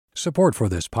Support for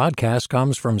this podcast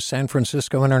comes from San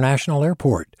Francisco International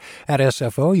Airport. At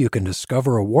SFO, you can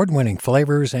discover award-winning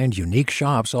flavors and unique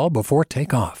shops all before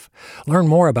takeoff. Learn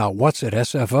more about what's at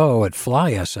SFO at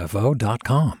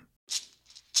flysfo.com.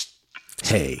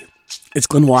 Hey, it's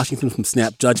Glenn Washington from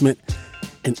Snap Judgment.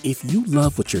 And if you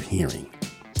love what you're hearing,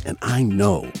 and I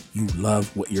know you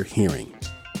love what you're hearing,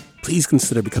 please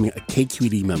consider becoming a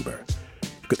KQED member.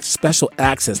 Get special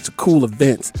access to cool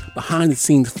events,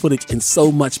 behind-the-scenes footage, and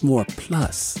so much more.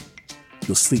 Plus,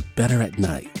 you'll sleep better at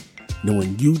night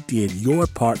knowing you did your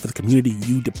part for the community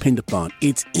you depend upon.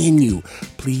 It's in you.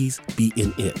 Please be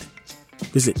in it.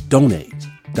 Visit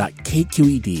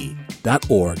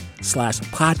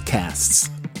donate.kqed.org/podcasts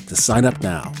to sign up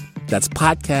now. That's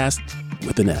podcast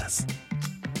with an S.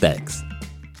 Thanks.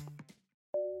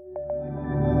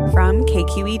 From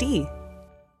KQED.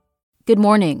 Good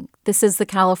morning. This is the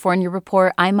California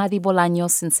Report. I'm Madi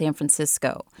Bolaños in San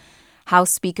Francisco.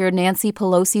 House Speaker Nancy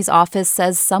Pelosi's office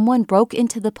says someone broke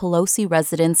into the Pelosi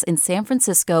residence in San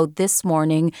Francisco this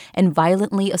morning and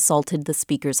violently assaulted the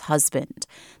speaker's husband.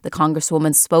 The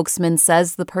Congresswoman's spokesman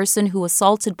says the person who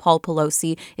assaulted Paul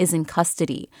Pelosi is in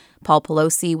custody. Paul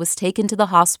Pelosi was taken to the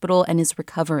hospital and is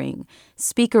recovering.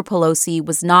 Speaker Pelosi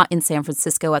was not in San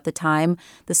Francisco at the time.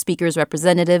 The speaker's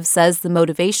representative says the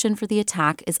motivation for the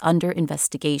attack is under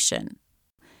investigation.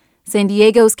 San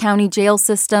Diego's county jail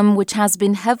system, which has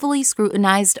been heavily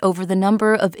scrutinized over the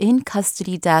number of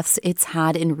in-custody deaths it's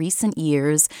had in recent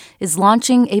years, is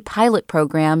launching a pilot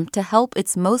program to help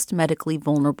its most medically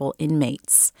vulnerable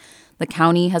inmates. The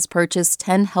county has purchased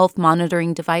 10 health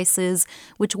monitoring devices,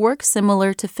 which work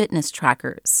similar to fitness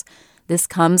trackers. This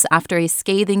comes after a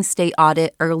scathing state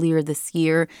audit earlier this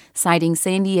year, citing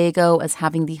San Diego as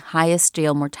having the highest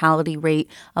jail mortality rate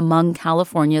among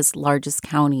California's largest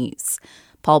counties.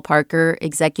 Paul Parker,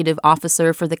 executive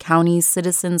officer for the county's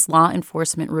Citizens Law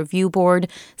Enforcement Review Board,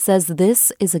 says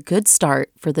this is a good start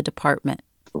for the department.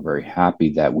 We're very happy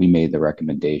that we made the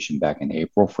recommendation back in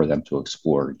April for them to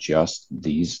explore just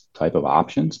these type of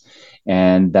options,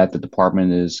 and that the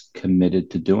department is committed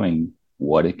to doing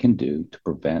what it can do to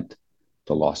prevent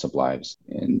the loss of lives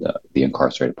in the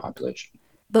incarcerated population.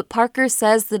 But Parker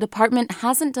says the department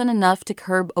hasn't done enough to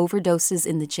curb overdoses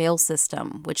in the jail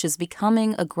system, which is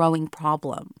becoming a growing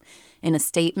problem. In a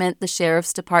statement, the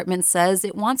sheriff's department says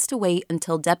it wants to wait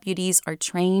until deputies are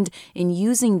trained in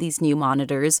using these new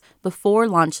monitors before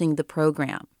launching the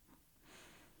program.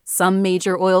 Some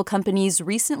major oil companies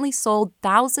recently sold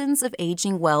thousands of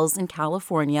aging wells in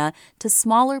California to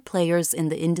smaller players in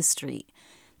the industry.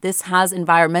 This has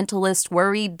environmentalists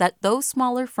worried that those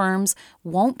smaller firms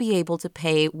won't be able to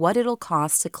pay what it'll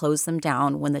cost to close them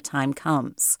down when the time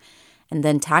comes. And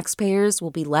then taxpayers will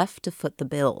be left to foot the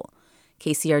bill.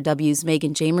 KCRW's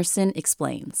Megan Jamerson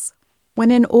explains. When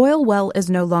an oil well is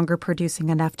no longer producing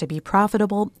enough to be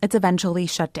profitable, it's eventually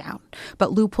shut down.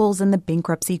 But loopholes in the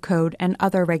bankruptcy code and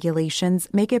other regulations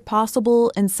make it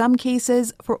possible, in some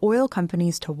cases, for oil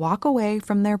companies to walk away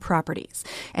from their properties.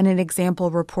 In an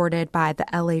example reported by the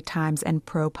LA Times and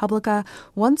ProPublica,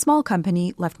 one small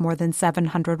company left more than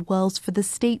 700 wells for the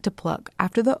state to plug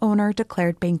after the owner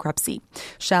declared bankruptcy.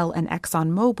 Shell and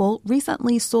ExxonMobile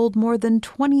recently sold more than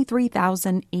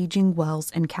 23,000 aging wells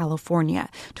in California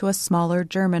to a smaller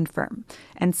German firm.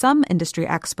 And some industry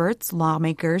experts,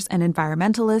 lawmakers, and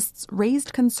environmentalists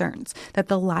raised concerns that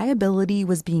the liability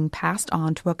was being passed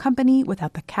on to a company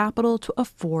without the capital to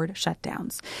afford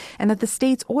shutdowns, and that the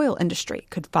state's oil industry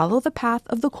could follow the path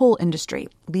of the coal industry,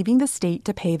 leaving the state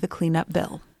to pay the cleanup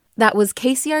bill. That was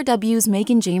KCRW's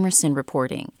Megan Jamerson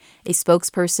reporting. A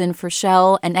spokesperson for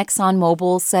Shell and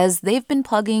ExxonMobil says they've been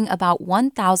plugging about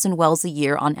 1,000 wells a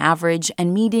year on average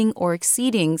and meeting or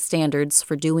exceeding standards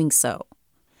for doing so.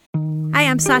 Hi,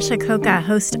 I'm Sasha Coca,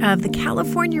 host of the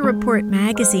California Report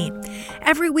magazine.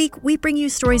 Every week, we bring you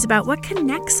stories about what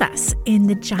connects us in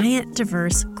the giant,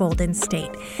 diverse Golden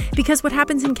State. Because what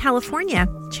happens in California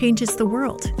changes the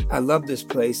world. I love this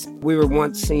place. We were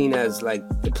once seen as like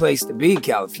the place to be,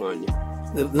 California.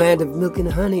 The land of milk and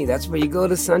honey. That's where you go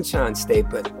to Sunshine State,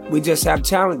 but we just have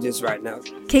challenges right now.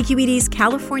 KQED's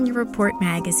California Report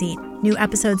magazine. New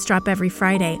episodes drop every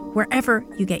Friday, wherever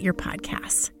you get your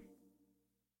podcasts.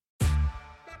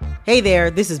 Hey there,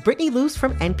 this is Brittany Luce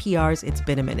from NPR's It's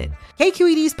Been a Minute.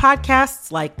 KQED's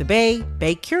podcasts like The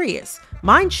Bay Curious,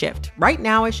 Mind Shift, Right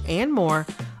Nowish, and more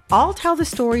all tell the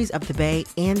stories of the Bay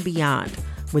and beyond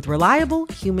with reliable,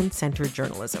 human-centered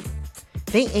journalism.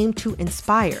 They aim to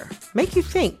inspire, make you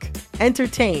think,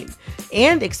 entertain,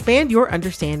 and expand your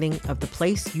understanding of the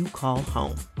place you call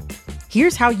home.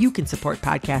 Here's how you can support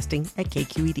podcasting at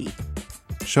KQED.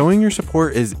 Showing your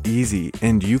support is easy,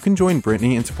 and you can join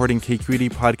Brittany in supporting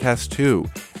KQED Podcast too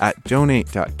at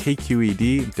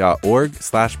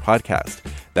donate.kqed.org/podcast.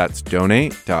 That's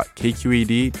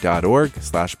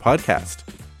donate.kqed.org/podcast.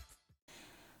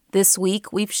 This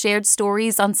week, we've shared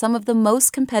stories on some of the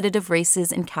most competitive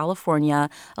races in California,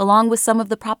 along with some of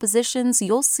the propositions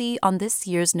you'll see on this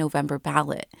year's November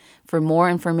ballot. For more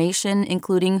information,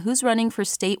 including who's running for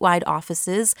statewide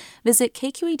offices, visit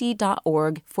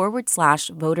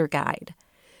kqed.org/voter guide.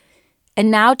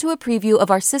 And now to a preview of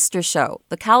our sister show,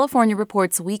 the California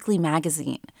Report's weekly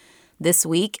magazine. This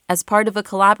week, as part of a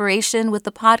collaboration with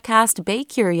the podcast Bay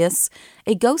Curious,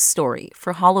 a ghost story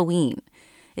for Halloween.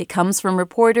 It comes from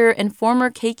reporter and former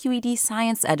KQED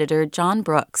science editor Jon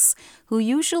Brooks, who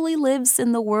usually lives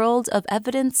in the world of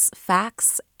evidence,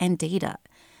 facts, and data.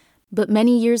 But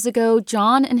many years ago,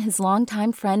 Jon and his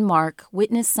longtime friend Mark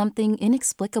witnessed something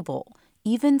inexplicable,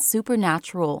 even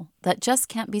supernatural, that just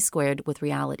can't be squared with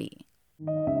reality.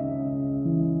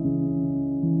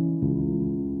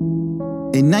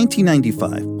 In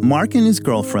 1995, Mark and his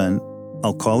girlfriend,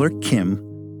 I'll call her Kim,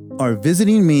 are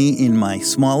visiting me in my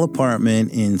small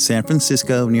apartment in San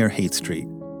Francisco near Haight Street.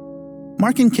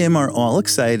 Mark and Kim are all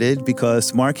excited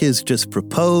because Mark has just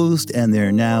proposed and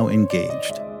they're now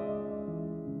engaged.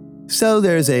 So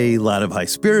there's a lot of high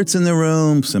spirits in the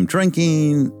room, some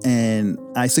drinking, and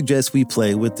I suggest we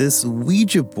play with this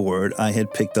Ouija board I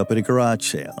had picked up at a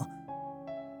garage sale.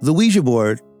 The Ouija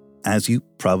board, as you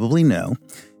probably know,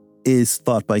 is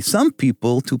thought by some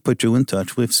people to put you in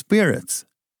touch with spirits,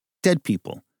 dead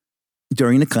people,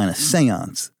 during a kind of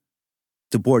seance.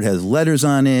 The board has letters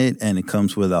on it, and it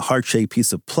comes with a heart-shaped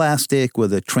piece of plastic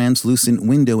with a translucent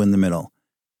window in the middle.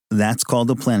 That's called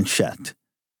a planchette.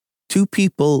 Two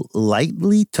people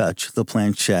lightly touch the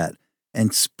planchette,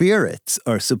 and spirits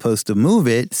are supposed to move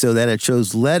it so that it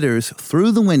shows letters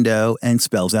through the window and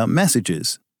spells out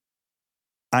messages.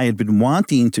 I had been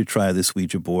wanting to try this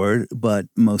Ouija board, but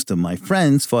most of my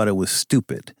friends thought it was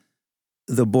stupid.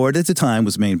 The board at the time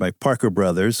was made by Parker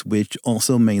Brothers, which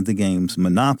also made the games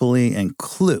Monopoly and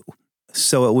Clue.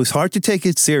 So it was hard to take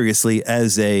it seriously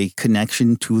as a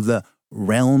connection to the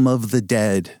realm of the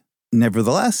dead.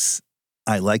 Nevertheless,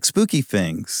 I like spooky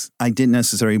things. I didn't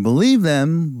necessarily believe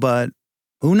them, but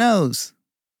who knows?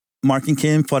 Mark and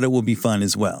Kim thought it would be fun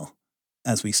as well.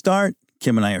 As we start,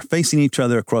 Kim and I are facing each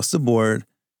other across the board,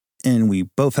 and we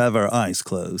both have our eyes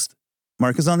closed.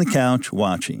 Mark is on the couch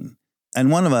watching, and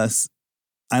one of us,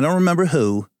 I don't remember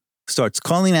who, starts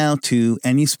calling out to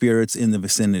any spirits in the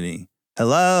vicinity.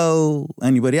 Hello?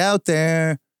 Anybody out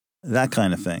there? That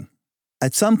kind of thing.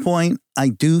 At some point, I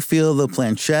do feel the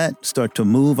planchette start to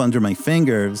move under my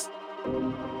fingers.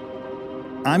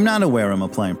 I'm not aware I'm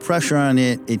applying pressure on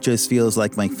it. It just feels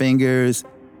like my fingers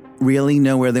really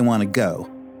know where they want to go.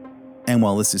 And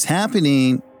while this is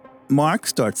happening, Mark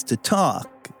starts to talk.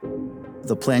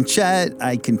 The planchette,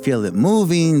 I can feel it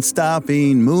moving,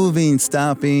 stopping,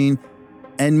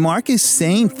 and Mark is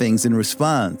saying things in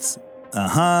response.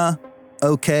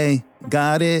 Okay,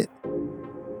 got it.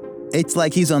 It's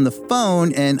like he's on the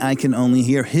phone and I can only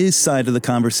hear his side of the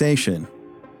conversation.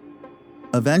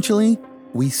 Eventually,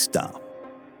 we stop.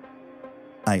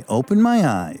 I open my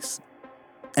eyes,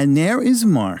 and there is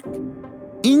Mark,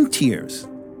 in tears.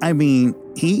 I mean,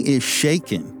 he is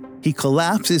shaken. He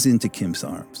collapses into Kim's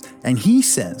arms, and he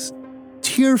says,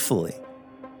 tearfully,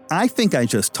 I think I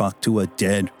just talked to a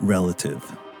dead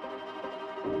relative.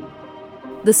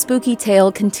 The spooky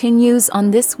tale continues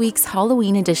on this week's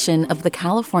Halloween edition of the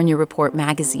California Report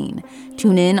magazine.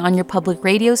 Tune in on your public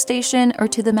radio station or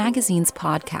to the magazine's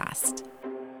podcast.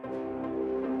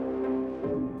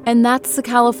 And that's the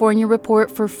California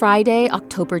Report for Friday,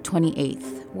 October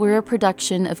 28th. We're a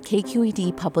production of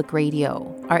KQED Public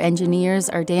Radio. Our engineers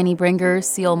are Danny Bringer,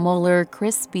 Seal Moeller,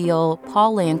 Chris Beal,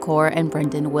 Paul Lancor, and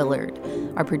Brendan Willard.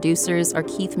 Our producers are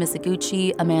Keith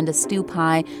Misaguchi, Amanda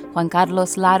Stupai, Juan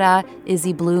Carlos Lara,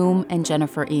 Izzy Bloom, and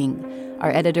Jennifer Ng.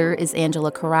 Our editor is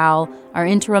Angela Corral. Our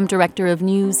interim director of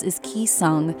news is Ki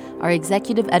Sung. Our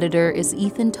executive editor is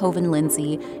Ethan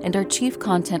Toven-Lindsay. And our chief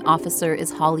content officer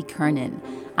is Holly Kernan.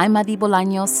 I'm Madi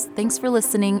Bolaños. Thanks for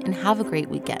listening and have a great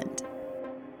weekend.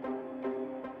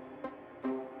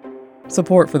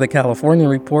 Support for the California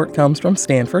Report comes from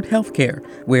Stanford Healthcare,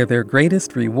 where their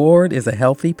greatest reward is a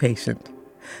healthy patient.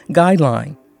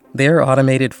 Guideline. Their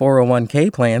automated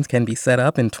 401k plans can be set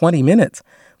up in 20 minutes.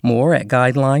 More at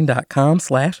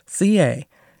guideline.com/CA.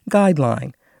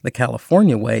 Guideline, the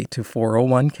California way to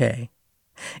 401k.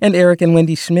 And Eric and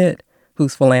Wendy Schmidt,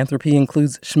 whose philanthropy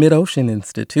includes Schmidt Ocean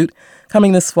Institute.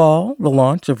 Coming this fall, the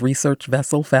launch of research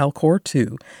vessel Falkor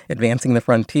 2, advancing the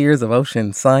frontiers of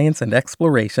ocean science and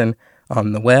exploration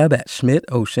on the web at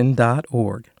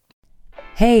schmidtocean.org.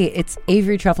 Hey, it's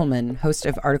Avery Trufelman, host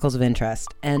of Articles of Interest,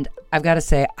 and I've got to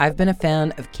say, I've been a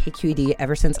fan of KQED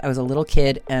ever since I was a little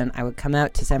kid, and I would come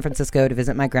out to San Francisco to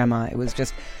visit my grandma. It was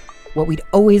just what we'd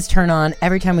always turn on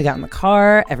every time we got in the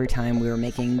car, every time we were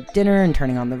making dinner and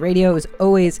turning on the radio. It was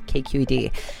always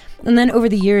KQED. And then over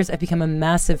the years, I've become a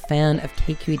massive fan of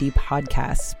KQED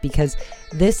podcasts because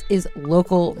this is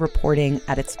local reporting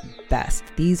at its best.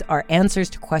 These are answers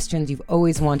to questions you've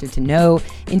always wanted to know,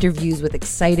 interviews with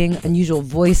exciting, unusual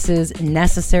voices,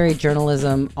 necessary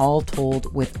journalism, all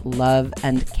told with love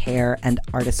and care and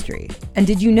artistry. And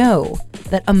did you know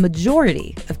that a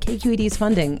majority of KQED's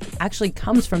funding actually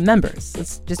comes from members?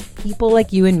 It's just people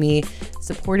like you and me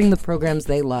supporting the programs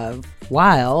they love,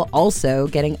 while also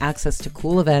getting access to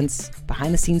cool events,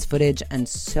 behind-the-scenes footage, and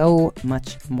so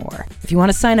much more. If you want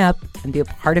to sign up and be a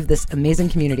part of this amazing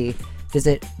community,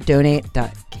 visit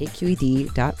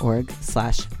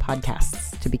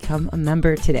donate.kqed.org/podcasts to become a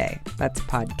member today. That's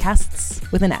podcasts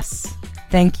with an S.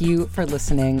 Thank you for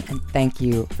listening, and thank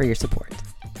you for your support.